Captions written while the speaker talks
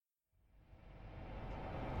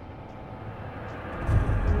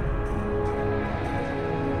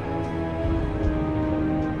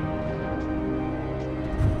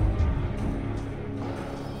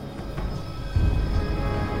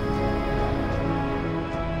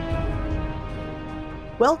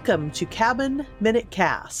Welcome to Cabin Minute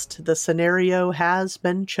Cast. The scenario has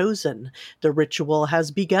been chosen. The ritual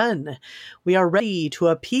has begun. We are ready to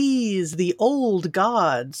appease the old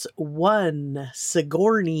gods, one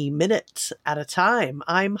Sigourney minute at a time.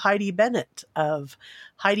 I'm Heidi Bennett of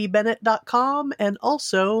HeidiBennett.com and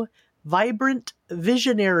also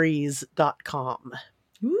VibrantVisionaries.com.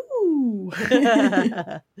 Ooh.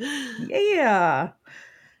 Yeah.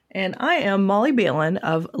 And I am Molly Balin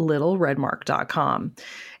of LittleRedmark.com.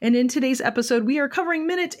 And in today's episode, we are covering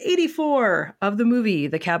minute 84 of the movie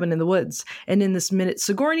The Cabin in the Woods. And in this minute,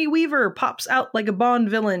 Sigourney Weaver pops out like a Bond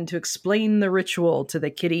villain to explain the ritual to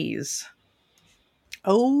the kiddies.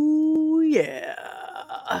 Oh,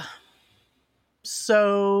 yeah.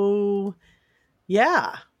 So,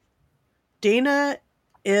 yeah. Dana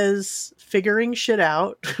is figuring shit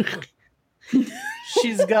out.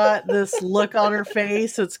 She's got this look on her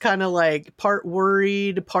face. It's kind of like part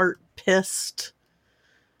worried, part pissed,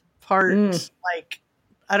 part like,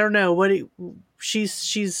 I don't know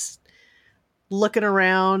she's looking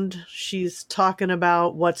around. She's talking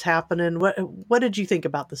about what's happening. What did you think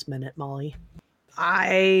about this minute, Molly?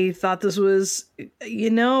 I thought this was,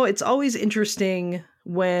 it's always interesting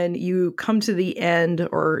when you come to the end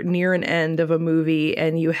or near an end of a movie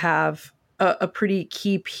and you have a pretty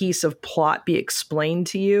key piece of plot be explained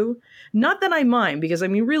to you. Not that I mind, because I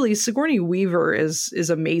mean, really, Sigourney Weaver is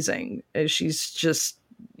amazing. She's just,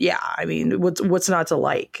 what's not to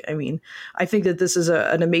like? I mean, I think that this is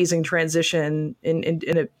an amazing transition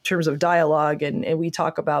in terms of dialogue, and we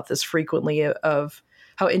talk about this frequently of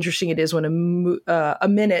how interesting it is when a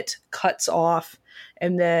minute cuts off,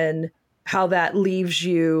 and then how that leaves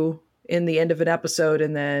you in the end of an episode,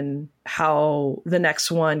 and then how the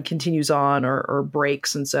next one continues on or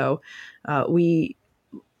breaks. And so we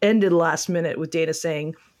ended last minute with Dana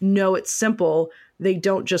saying, no, it's simple. They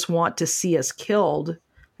don't just want to see us killed.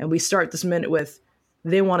 And we start this minute with,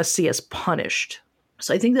 they want to see us punished.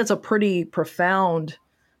 So I think that's a pretty profound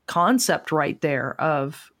concept right there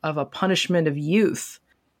of a punishment of youth.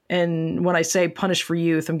 And when I say punished for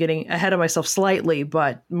youth, I'm getting ahead of myself slightly,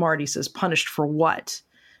 but Marty says punished for what?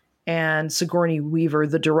 And Sigourney Weaver,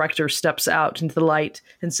 the director, steps out into the light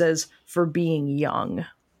and says, for being young.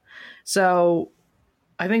 So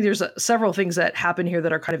I think there's several things that happen here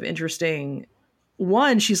that are kind of interesting.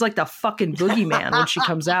 One, she's like the fucking boogeyman when she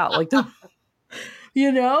comes out. Like,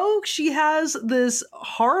 she has this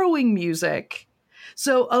harrowing music.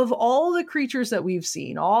 So of all the creatures that we've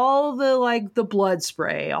seen, all the blood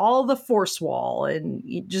spray, all the force wall, and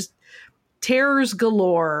just terrors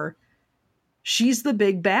galore, she's the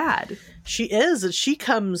big bad. She is, and she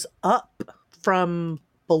comes up from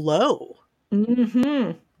below.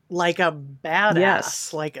 Mm-hmm. Like a badass,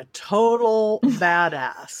 yes. Like a total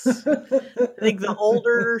badass. I think the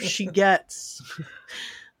older she gets,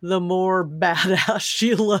 the more badass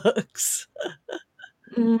she looks.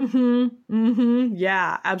 Mm-hmm. Mm-hmm.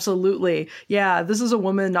 Yeah, absolutely. Yeah, this is a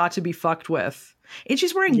woman not to be fucked with. And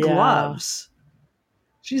she's wearing gloves.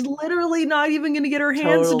 She's literally not even going to get her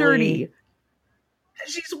hands dirty.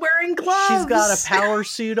 She's wearing gloves. She's got a power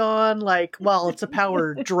suit on, it's a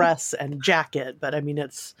power dress and jacket, but I mean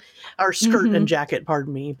our skirt and jacket,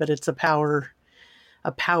 pardon me, but it's a powerful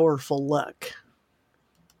look.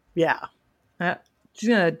 Yeah. She's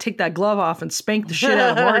gonna take that glove off and spank the shit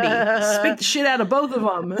out of Marty. Spank the shit out of both of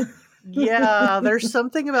them. Yeah, there's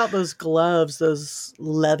something about those gloves, those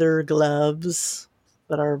leather gloves,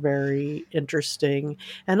 that are very interesting.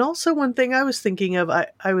 And also one thing I was thinking of,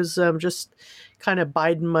 I was just kind of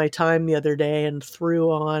biding my time the other day and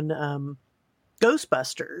threw on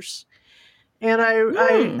Ghostbusters, and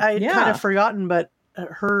I kind of forgotten, but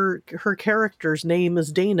her character's name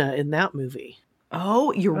is Dana in that movie.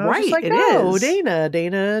 Oh, you're right. It is Dana.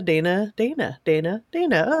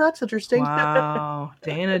 Oh, that's interesting. Wow.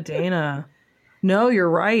 Dana. No, you're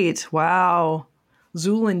right. Wow.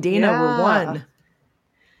 Zool and Dana were one.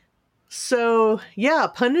 So yeah,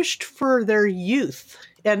 punished for their youth.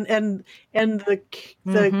 And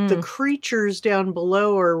the creatures down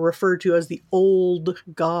below are referred to as the old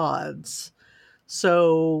gods.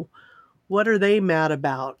 So what are they mad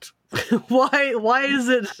about? Why is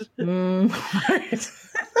it? Right.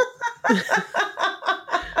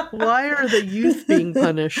 Why are the youth being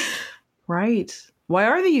punished? Right. Why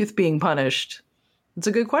are the youth being punished? That's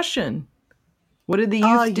a good question. What did the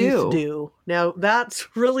youth do? Now that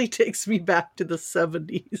really takes me back to the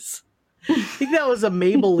 70s. I think that was a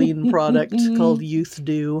Maybelline product called Youth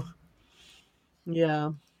Do.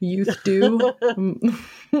 Yeah. Youth Do?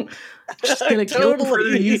 Just gonna kill for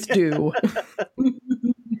Youth Do.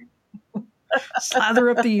 Slather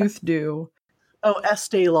up the Youth Do. Oh,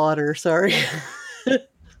 Estee Lauder, sorry.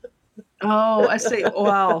 Oh, I say,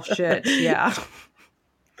 well, shit. Yeah.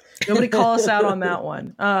 Nobody call us out on that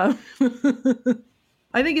one. I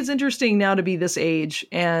think it's interesting now to be this age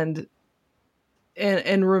and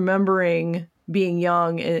remembering being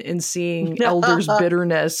young and seeing elders'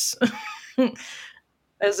 bitterness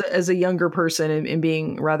as a younger person and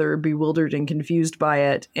being rather bewildered and confused by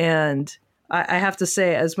it. And I have to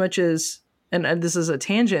say, as much as, and this is a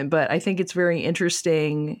tangent, but I think it's very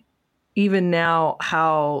interesting even now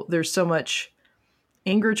how there's so much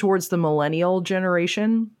anger towards the millennial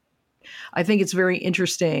generation. I think it's very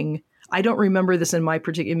interesting. I don't remember this in my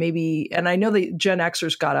particular, maybe, and I know that Gen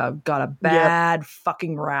Xers got a bad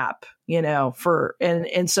fucking rap, for,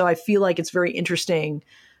 and so I feel like it's very interesting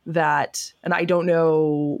that, and I don't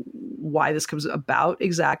know why this comes about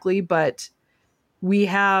exactly, but we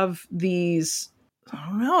have these, I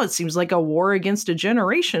don't know, it seems like a war against a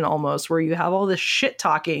generation almost, where you have all this shit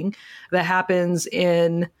talking that happens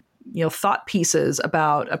in, thought pieces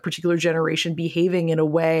about a particular generation behaving in a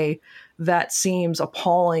way that seems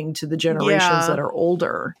appalling to the generations that are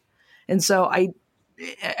older. And so I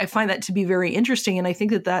find that to be very interesting. And I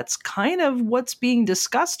think that that's kind of what's being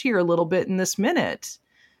discussed here a little bit in this minute,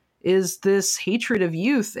 is this hatred of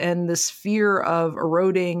youth and this fear of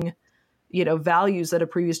eroding, values that a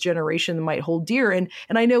previous generation might hold dear. And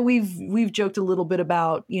I know we've joked a little bit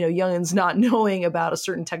about, youngins not knowing about a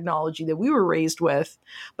certain technology that we were raised with,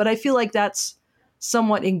 but I feel like that's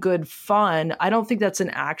somewhat in good fun. I don't think that's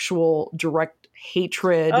an actual direct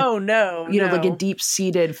hatred. Oh no, like a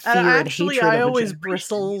deep-seated fear and hatred. I always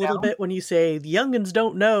bristle a little bit when you say the youngins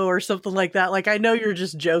don't know or something like that. Like, I know you're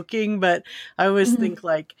just joking, but I always think,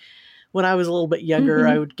 like, when I was a little bit younger,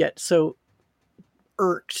 I would get so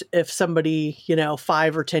irked if somebody,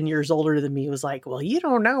 5 or 10 years older than me was like, well, you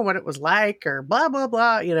don't know what it was like, or blah, blah,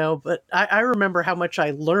 blah, but I remember how much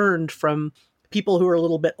I learned from people who are a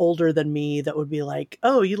little bit older than me that would be like,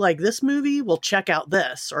 oh, you like this movie? Well, check out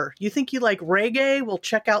this. Or you think you like reggae? Well,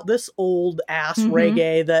 check out this old ass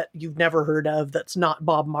reggae that you've never heard of that's not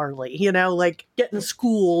Bob Marley. Like, getting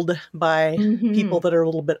schooled by people that are a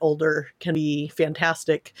little bit older can be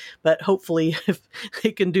fantastic. But hopefully if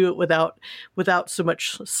they can do it without so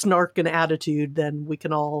much snark and attitude, then we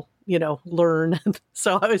can all, learn.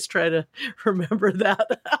 So I always try to remember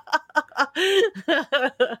that.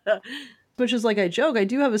 Which is, like I joke, I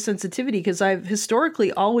do have a sensitivity because I've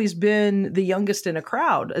historically always been the youngest in a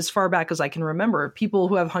crowd as far back as I can remember. People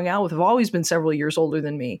who I've hung out with have always been several years older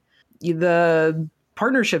than me. The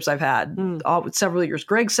partnerships I've had, several years.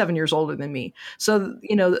 Greg's 7 years older than me. So,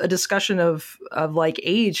 a discussion of like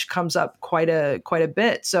age comes up quite a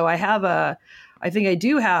bit. So I think I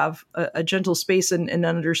do have a gentle space and an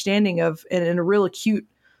understanding of, and a real acute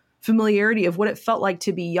familiarity of what it felt like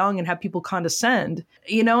to be young and have people condescend,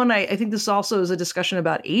 and I think this also is a discussion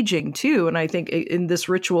about aging too. And I think in this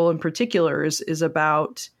ritual in particular is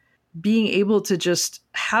about being able to just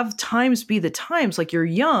have times be the times, like you're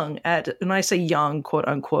young and I say young, quote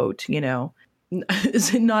unquote,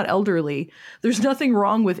 is it not elderly? There's nothing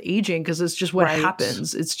wrong with aging because it's just what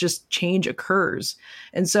happens. It's just change occurs.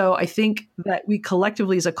 And so I think that we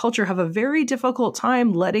collectively as a culture have a very difficult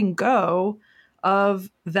time letting go of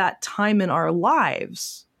that time in our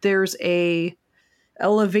lives. There's a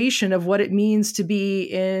elevation of what it means to be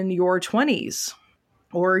in your 20s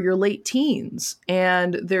or your late teens.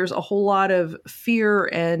 And there's a whole lot of fear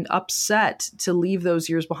and upset to leave those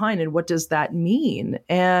years behind. And what does that mean?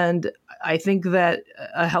 And I think that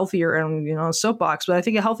a healthier, and soapbox, but I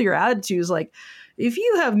think a healthier attitude is like, if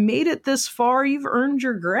you have made it this far, you've earned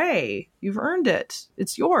your gray. You've earned it.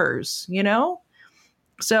 It's yours,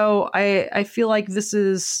 So I feel like this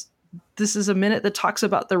is a minute that talks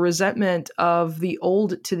about the resentment of the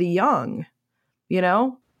old to the young,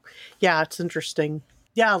 Yeah, it's interesting.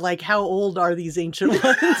 Yeah, like, how old are these ancient ones?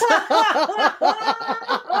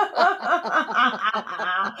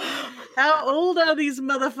 How old are these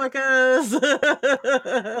motherfuckers?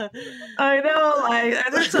 I know.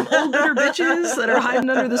 There's some old bitter bitches that are hiding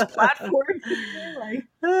under this platform.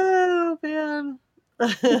 Oh, man.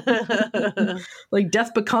 Like,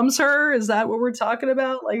 death becomes her? Is that what we're talking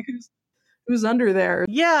about? Like, who's under there?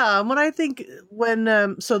 Yeah, when I think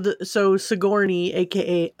so Sigourney,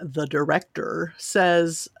 aka the director,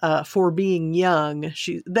 says for being young,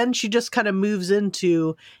 she just kind of moves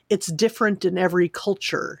into, it's different in every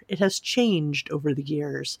culture. It has changed over the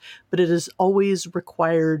years, but it has always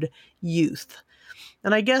required youth.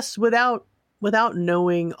 And I guess without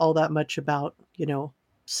knowing all that much about,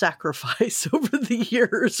 sacrifice over the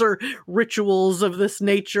years or rituals of this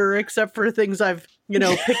nature, except for things I've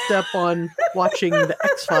picked up on watching the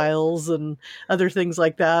X-Files and other things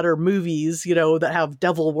like that, or movies, that have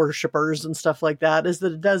devil worshippers and stuff like that, is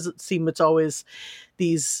that it doesn't seem it's always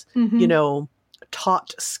these,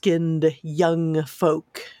 taut-skinned young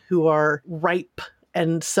folk who are ripe,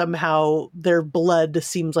 and somehow their blood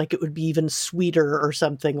seems like it would be even sweeter or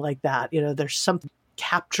something like that. There's something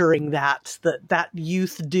capturing that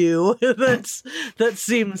youth do that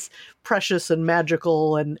seems precious and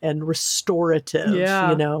magical and restorative,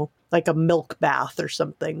 like a milk bath or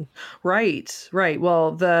something. Right.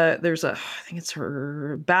 Well, there's I think it's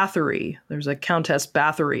her Bathory. There's a Countess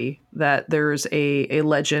Bathory that there's a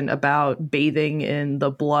legend about bathing in the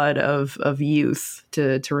blood of youth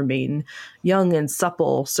to remain young and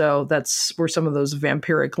supple. So that's where some of those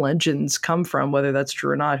vampiric legends come from. Whether that's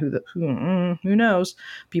true or not, who knows?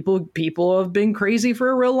 People have been crazy for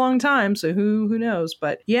a real long time, so who knows?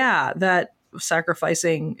 But yeah, that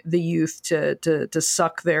sacrificing the youth to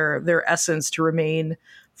suck their essence to remain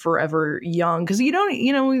forever young, because you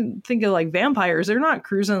don't we think of like vampires, they're not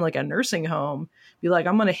cruising like a nursing home, be like,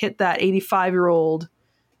 I'm gonna hit that 85-year-old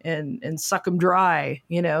and suck them dry,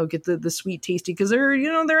 get the sweet tasty, because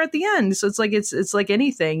they're at the end. So it's like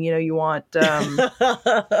anything, you want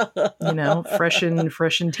fresh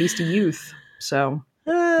and tasty youth. So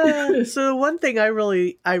so one thing I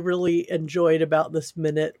really enjoyed about this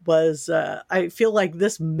minute was I feel like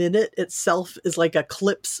this minute itself is like a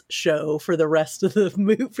clips show for the rest of the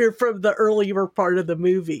movie, from the earlier part of the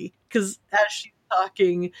movie, because as she's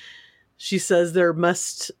talking, she says there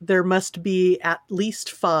must be at least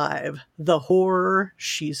 5. The whore,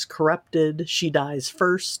 she's corrupted, she dies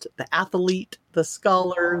first, the athlete, the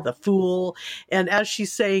scholar, the fool. And as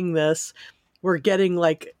she's saying this, we're getting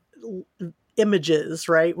like images,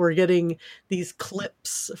 right? We're getting these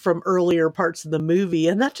clips from earlier parts of the movie,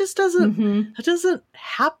 and that just doesn't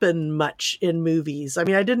happen much in movies. I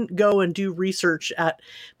mean, I didn't go and do research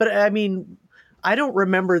but I mean, I don't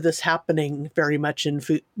remember this happening very much in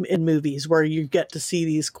movies, where you get to see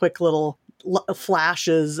these quick little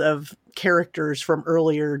flashes of characters from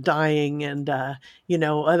earlier dying, and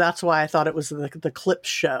that's why I thought it was the clip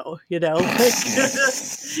show. Like,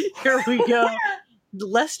 here we go.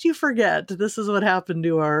 Lest you forget, this is what happened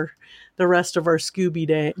to the rest of our Scooby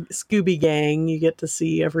gang. You get to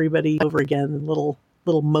see everybody over again in little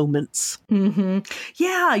moments. Mm-hmm.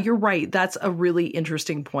 Yeah, you're right. That's a really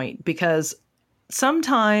interesting point, because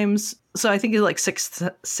sometimes, so I think it's like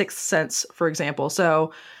Sixth Sense, for example.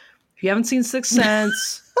 So if you haven't seen Sixth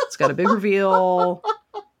Sense, it's got a big reveal.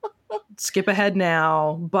 Skip ahead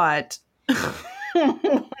now, but at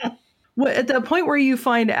the point where you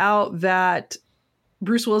find out that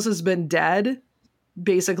Bruce Willis has been dead,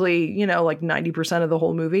 basically, like 90% of the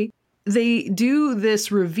whole movie, they do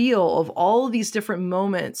this reveal of all of these different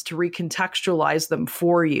moments to recontextualize them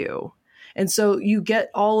for you. And so you get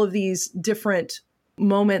all of these different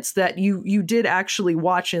moments that you did actually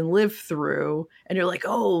watch and live through, and you're like,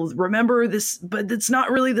 oh, remember this, but it's not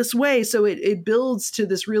really this way. So it builds to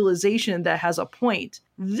this realization that has a point.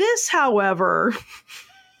 This, however,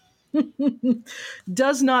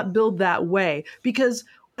 does not build that way, because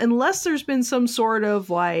unless there's been some sort of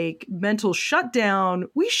like mental shutdown,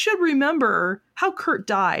 we should remember how Kurt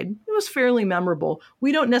died. It was fairly memorable.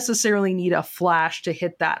 We don't necessarily need a flash to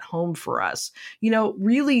hit that home for us.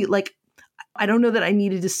 Really, like, I don't know that I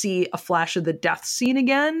needed to see a flash of the death scene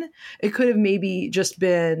again. It could have maybe just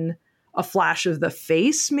been a flash of the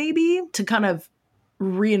face, maybe, to kind of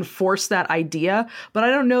reinforce that idea. But I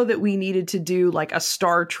don't know that we needed to do like a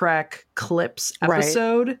Star Trek clips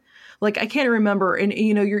episode. Right. Like, I can't remember. And,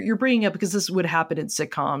 you're bringing up, because this would happen in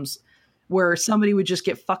sitcoms, where somebody would just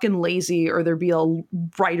get fucking lazy, or there'd be a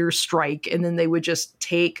writer's strike, and then they would just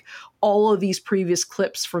take all of these previous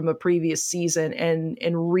clips from a previous season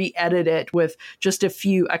and re-edit it with just a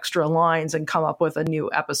few extra lines and come up with a new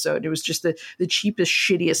episode. It was just the cheapest,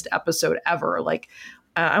 shittiest episode ever. Like,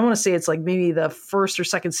 I want to say it's like maybe the first or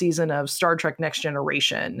second season of Star Trek Next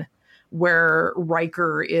Generation, where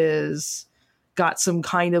Riker is got some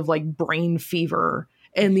kind of like brain fever,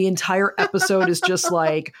 and the entire episode is just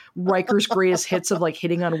like Riker's greatest hits of like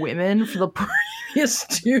hitting on women for the previous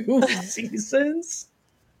 2 seasons.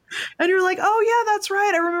 And you're like, oh yeah, that's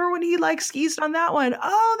right. I remember when he like skis on that one.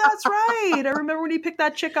 Oh, that's right. I remember when he picked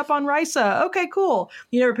that chick up on Risa. Okay, cool.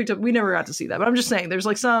 We never got to see that. But I'm just saying, there's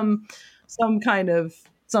like some kind of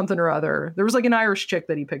something or other. There was like an Irish chick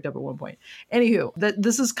that he picked up at one point. Anywho,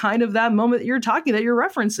 this is kind of that moment that you're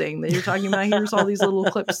referencing, that you're talking about. Here's all these little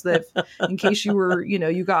clips that, in case you were,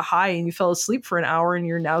 you got high and you fell asleep for an hour and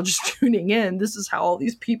you're now just tuning in, this is how all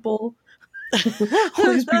these people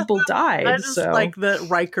all these people died. I just like that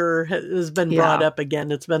Riker has been brought up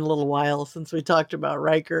again. It's been a little while since we talked about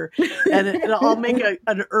Riker. And I'll make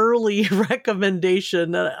an early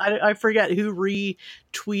recommendation. I forget who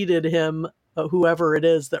retweeted him, whoever it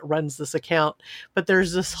is that runs this account. But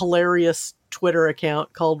there's this hilarious Twitter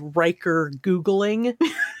account called Riker Googling.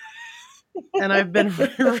 And I've been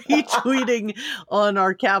retweeting on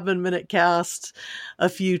our Cabin Minute Cast a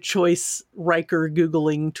few choice Riker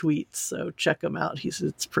Googling tweets. So check them out.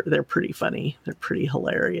 They're pretty funny. They're pretty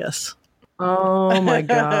hilarious. Oh my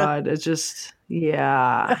God. It's just,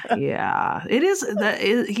 yeah. It is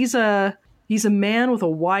that he's a man with a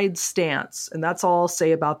wide stance. And that's all I'll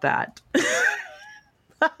say about that.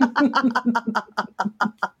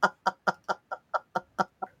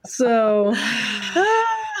 So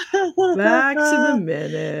back to the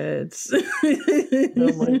minutes.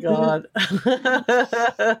 Oh my God.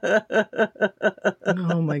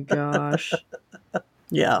 Oh my gosh.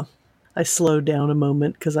 Yeah. I slowed down a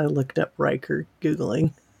moment because I looked up Riker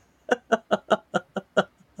Googling.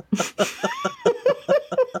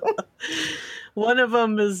 One of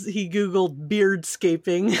them is he Googled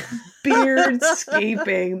beardscaping.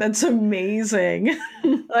 Beardscaping. That's amazing.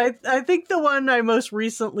 I think the one I most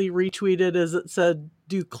recently retweeted is it said,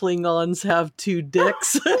 "Do Klingons have two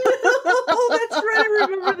dicks?" Oh, that's right. I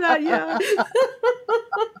remember that. Yeah.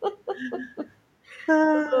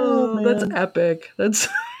 Oh, that's epic. That's.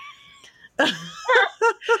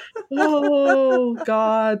 Oh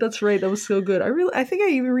God, that's right. That was so good. I think I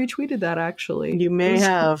even retweeted that actually. You may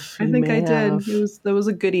have. I think I did. That was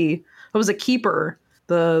a goodie. That was a keeper.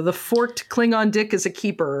 The forked Klingon dick is a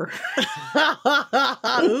keeper.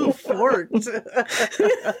 Ooh, forked.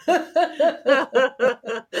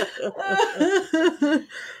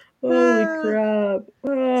 Holy crap.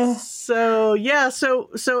 So yeah, so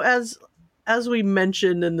as we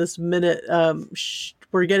mentioned in this minute,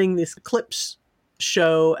 we're getting these clips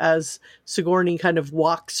show as Sigourney kind of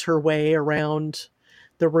walks her way around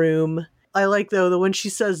the room. I like though that when she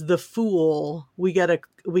says "the fool," we get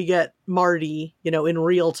Marty, in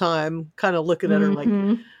real time, kind of looking at her like,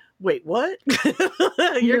 "Wait, what?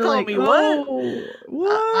 You're calling me what?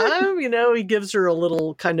 What?" He gives her a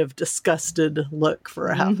little kind of disgusted look for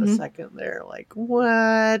a half a second there, like,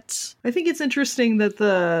 "What?" I think it's interesting that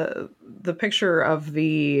the picture of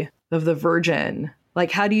the virgin. Like,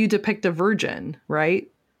 how do you depict a virgin, right?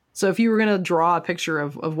 So if you were going to draw a picture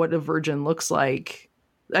of what a virgin looks like,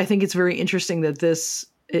 I think it's very interesting that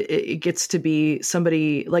it gets to be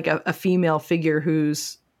somebody like a female figure who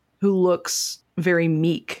looks very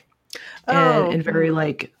meek and very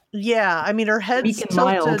like. Yeah, I mean, her head's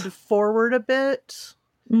tilted forward a bit.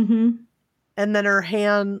 Mm-hmm. And then her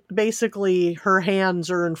hands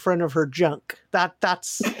are in front of her junk.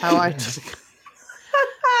 That's how I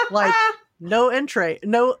like. No entree,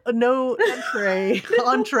 no entree,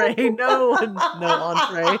 no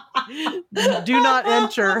entree. Do not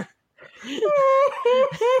enter.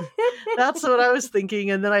 That's what I was thinking.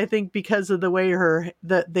 And then I think because of the way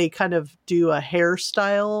that they kind of do a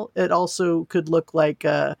hairstyle, it also could look like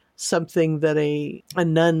something that a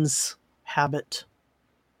nun's habit.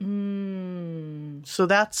 So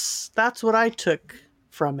that's what I took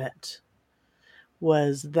from it.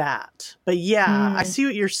 Was that. But yeah, I see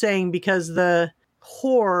what you're saying because the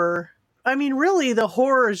horror, I mean, really the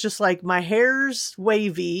horror is just like my hair's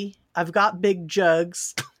wavy. I've got big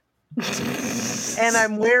jugs and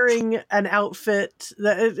I'm wearing an outfit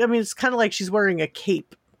that, I mean, it's kind of like she's wearing a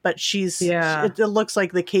cape, but it looks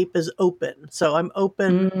like the cape is open. So I'm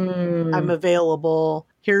open. I'm available.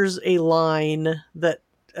 Here's a line that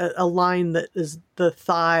is the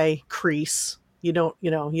thigh crease. You don't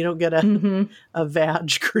get a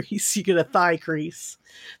vag crease. You get a thigh crease.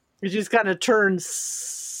 It just kind of turns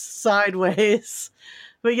sideways.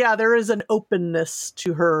 But yeah, there is an openness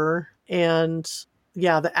to her. And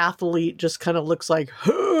yeah, the athlete just kind of looks like,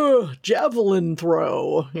 javelin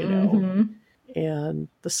throw, And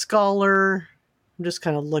the scholar, I'm just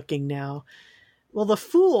kind of looking now. Well, the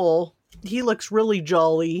fool, he looks really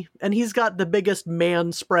jolly, and he's got the biggest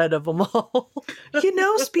man spread of them all.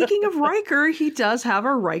 Speaking of Riker, he does have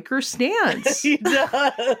a Riker stance. He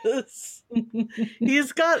does.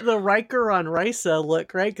 He's got the Riker on Risa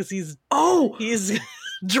look, right? Because he's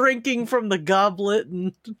drinking from the goblet,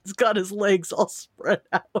 and he's got his legs all spread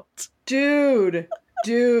out. Dude,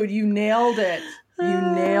 you nailed it. You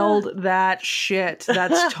nailed that shit.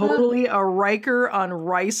 That's totally a Riker on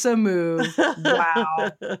Risa move.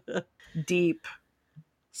 Wow. Deep.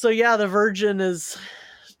 So yeah, the Virgin is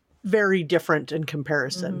very different in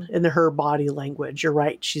comparison in her body language. You're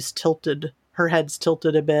right. She's tilted. Her head's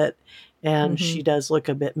tilted a bit, and she does look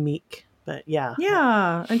a bit meek. But yeah.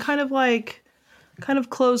 Yeah, and kind of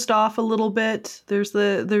closed off a little bit. But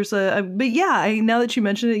yeah, now that you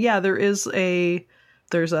mention it, yeah, there's a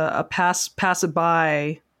pass it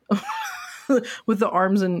by with the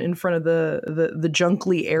arms in front of the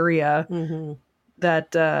Junklee area Mm-hmm.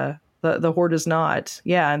 that the Horde is not.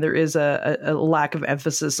 Yeah, and there is a lack of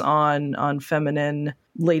emphasis on feminine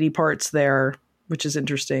lady parts there, which is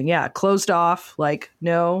interesting. Yeah, closed off, like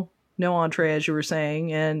no entree, as you were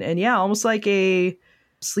saying, and yeah, almost like a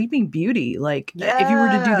Sleeping Beauty. Like if you were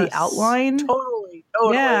to do the outline, totally.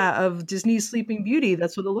 yeah, of Disney's Sleeping Beauty,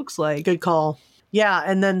 that's what it looks like. Good call. Yeah,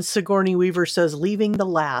 and then Sigourney Weaver says, leaving the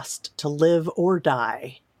last to live or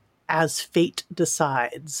die as fate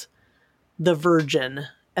decides. The Virgin.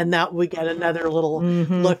 And that we get another little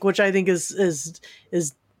look, which I think is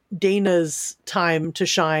Dana's time to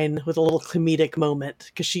shine with a little comedic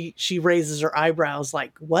moment, because she raises her eyebrows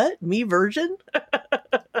like, what? Me virgin?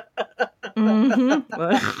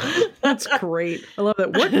 That's great. I love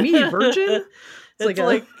that. What, me virgin? It's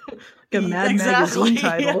like a Mad Magazine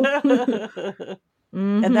title.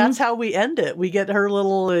 And that's how we end it. We get her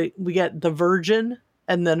we get the Virgin,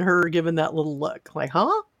 and then her giving that little look like,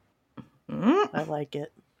 huh? I like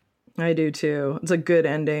it. I do too. It's a good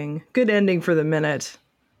ending. Good ending for the minute.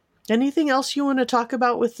 Anything else you want to talk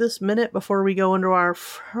about with this minute before we go into our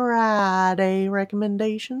Friday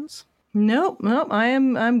recommendations? Nope.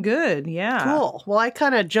 I'm good. Yeah. Cool. Well, I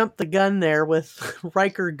kind of jumped the gun there with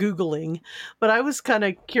Riker Googling, but I was kind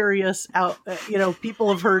of curious people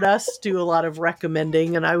have heard us do a lot of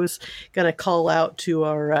recommending, and I was going to call out to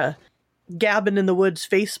our Gabbin' in the Woods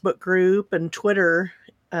Facebook group and Twitter,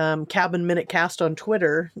 Cabin Minute Cast on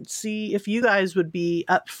Twitter, see if you guys would be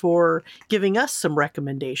up for giving us some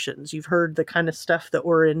recommendations. You've heard the kind of stuff that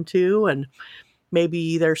we're into, and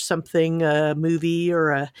maybe there's something, a movie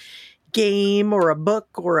or a game or a book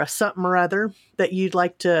or a something or other that you'd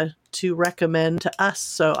like to recommend to us.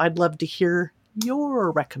 So I'd love to hear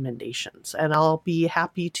your recommendations, and I'll be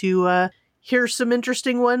happy to hear some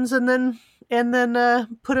interesting ones and then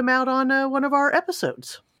put them out on one of our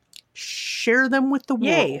episodes. Share them with the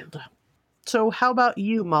world. So how about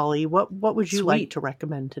you, Molly? What would you like to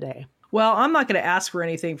recommend today? Well, I'm not going to ask for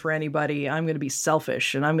anything for anybody. I'm going to be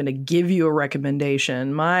selfish, and I'm going to give you a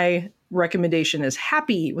recommendation. My recommendation is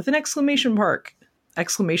happy with an exclamation mark.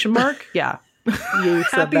 Exclamation mark? Yeah. You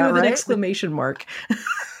said happy that with right? an exclamation mark.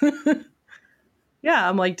 Yeah,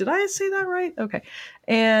 I'm like, did I say that right? Okay.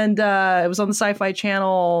 And it was on the Sci-Fi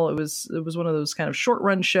Channel. It was one of those kind of short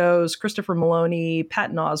run shows. Christopher Maloney,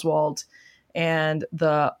 Patton Oswalt, and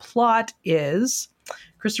the plot is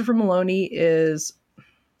Christopher Maloney is,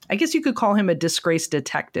 I guess you could call him a disgraced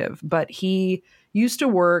detective, but he used to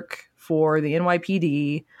work for the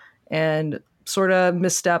NYPD and sort of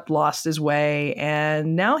misstepped, lost his way,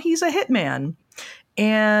 and now he's a hitman.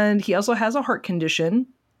 And he also has a heart condition,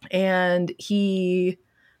 and he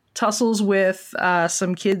tussles with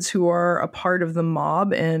some kids who are a part of the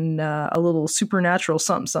mob, and a little supernatural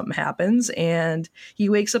something happens, and he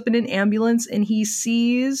wakes up in an ambulance and he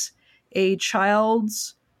sees a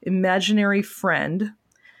child's imaginary friend,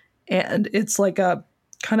 and it's like a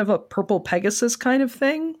kind of a purple Pegasus kind of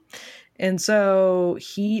thing. And so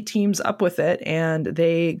he teams up with it, and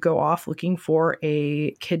they go off looking for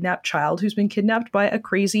a kidnapped child who's been kidnapped by a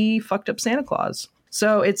crazy, fucked up Santa Claus.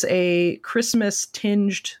 So it's a Christmas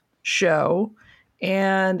tinged show.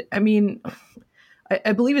 And I mean,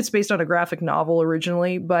 I believe it's based on a graphic novel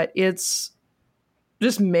originally, but it's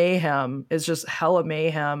just mayhem. It's just hella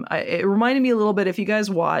mayhem. It reminded me a little bit, if you guys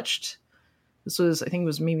watched, this was, I think it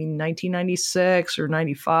was maybe 1996 or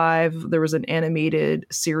 95. There was an animated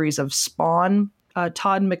series of Spawn,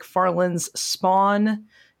 Todd McFarlane's Spawn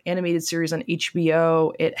animated series on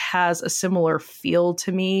HBO. It has a similar feel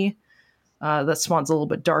to me. That Spawn's a little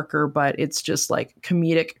bit darker, but it's just like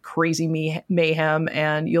comedic, crazy mayhem.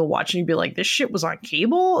 And you'll watch and you'll be like, this shit was on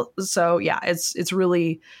cable. So yeah, it's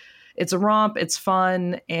really, it's a romp. It's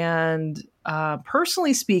fun. And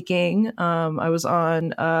personally speaking, I was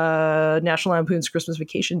on National Lampoon's Christmas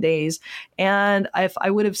Vacation Days, and if I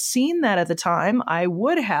would have seen that at the time, I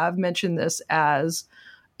would have mentioned this as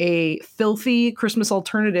a filthy Christmas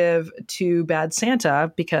alternative to Bad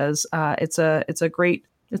Santa, because it's a great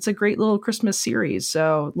little Christmas series.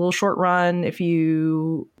 So a little short run. If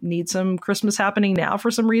you need some Christmas happening now for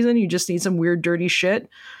some reason, you just need some weird, dirty shit,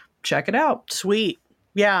 check it out. Sweet.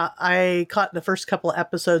 Yeah, I caught the first couple of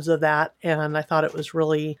episodes of that, and I thought it was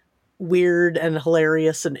really weird and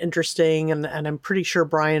hilarious and interesting, and I'm pretty sure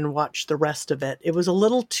Brian watched the rest of it. It was a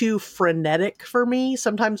little too frenetic for me.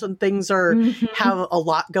 Sometimes when things have a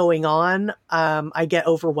lot going on, I get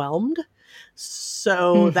overwhelmed.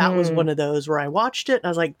 So that was one of those where I watched it and I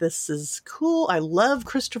was like, this is cool. I love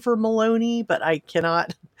Christopher Maloney, but I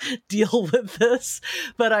cannot deal with this.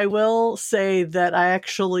 But I will say that I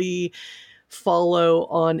actually follow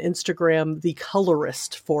on Instagram the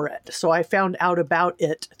colorist for it. So I found out about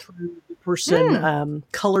it through the person,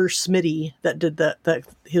 Color Smitty, that did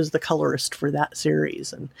he was the colorist for that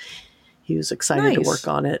series. And he was excited to work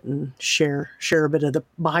on it and share a bit of the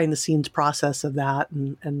behind the scenes process of that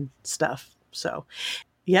and stuff. So,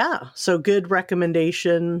 yeah, so good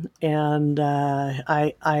recommendation. And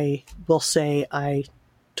I will say I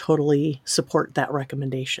totally support that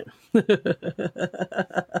recommendation.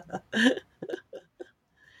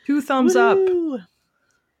 2 thumbs up.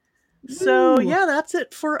 So, yeah, that's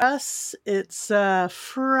it for us. It's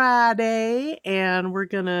Friday, and we're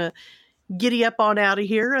going to giddy up on out of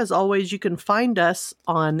here. As always, you can find us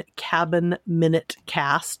on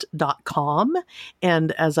cabinminutecast.com.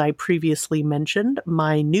 And as I previously mentioned,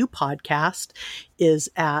 my new podcast is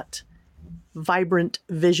at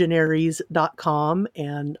vibrantvisionaries.com.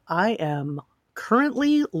 And I am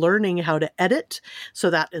currently learning how to edit. So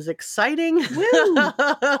that is exciting.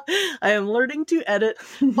 I am learning to edit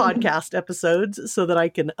podcast episodes so that I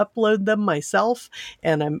can upload them myself.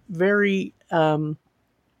 And I'm very,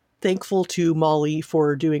 thankful to Molly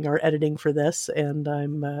for doing our editing for this, and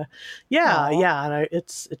I'm and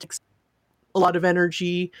it's a lot of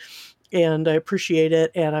energy, and I appreciate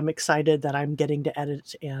it, and I'm excited that I'm getting to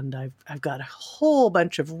edit, and I've got a whole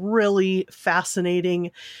bunch of really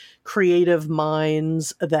fascinating creative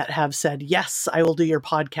minds that have said, yes, I will do your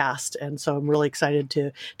podcast. And so I'm really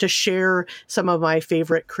excited to share some of my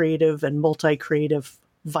favorite creative and multi-creative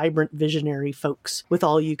vibrant visionary folks with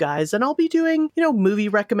all you guys. And I'll be doing, movie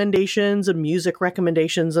recommendations and music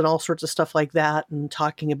recommendations and all sorts of stuff like that, and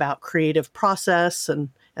talking about creative process and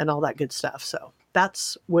all that good stuff. So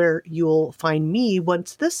that's where you'll find me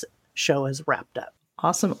once this show is wrapped up.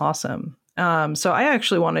 Awesome. So I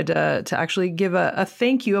actually wanted to actually give a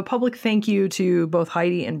thank you, a public thank you to both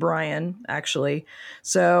Heidi and Brian, actually.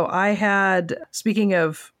 So I had, speaking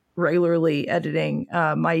of regularly editing,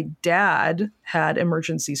 my dad had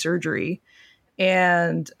emergency surgery,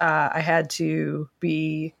 and I had to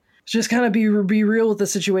be real with the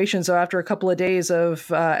situation. So after a couple of days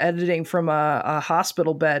of editing from a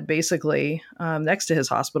hospital bed, basically next to his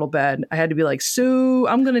hospital bed, I had to be like, so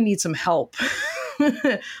I'm going to need some help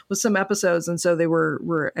with some episodes. And so they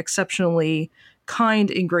were exceptionally kind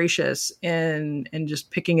and gracious and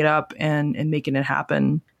just picking it up and making it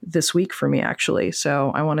happen this week for me, actually.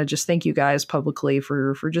 So I want to just thank you guys publicly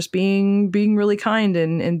for just being really kind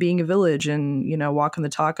and being a village and, walking the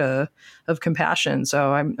talk of compassion.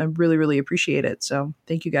 So I really, really appreciate it. So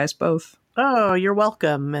thank you guys both. Oh, you're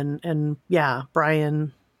welcome. And yeah,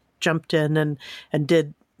 Brian jumped in and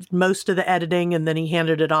did most of the editing, and then he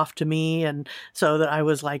handed it off to me, and so that I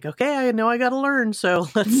was like, okay, I know I gotta learn, so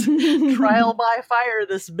let's trial by fire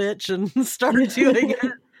this bitch and start doing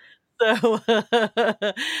it. So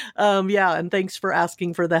and thanks for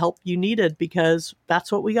asking for the help you needed, because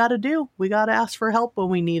that's what we got to do. We got to ask for help when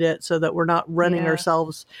we need it, so that we're not running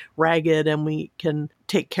ourselves ragged, and we can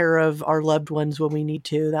take care of our loved ones when we need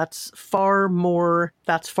to. That's far more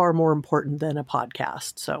important than a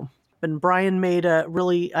podcast. So. And Brian made I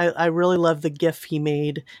really love the GIF he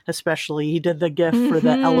made, especially. He did the GIF for the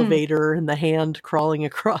elevator and the hand crawling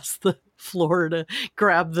across the floor to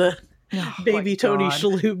grab the baby Tony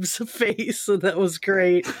Shalhoub's face. And that was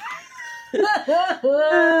great.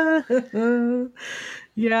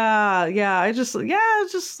 I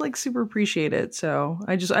just like super appreciate it. So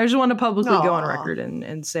I just want to publicly go on record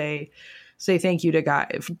and say thank you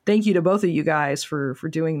to both of you guys for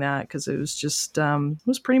doing that, because it was just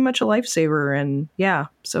was pretty much a lifesaver. And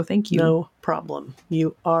so thank you. No problem.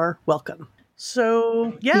 You are welcome.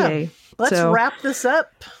 So let's wrap this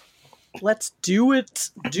up. Let's do it.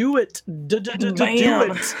 Do it. Do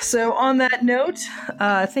it. So on that note,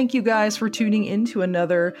 thank you guys for tuning in to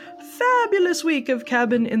another fabulous week of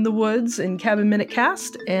Cabin in the Woods and Cabin Minute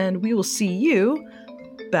Cast, and we will see you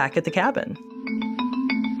back at the cabin.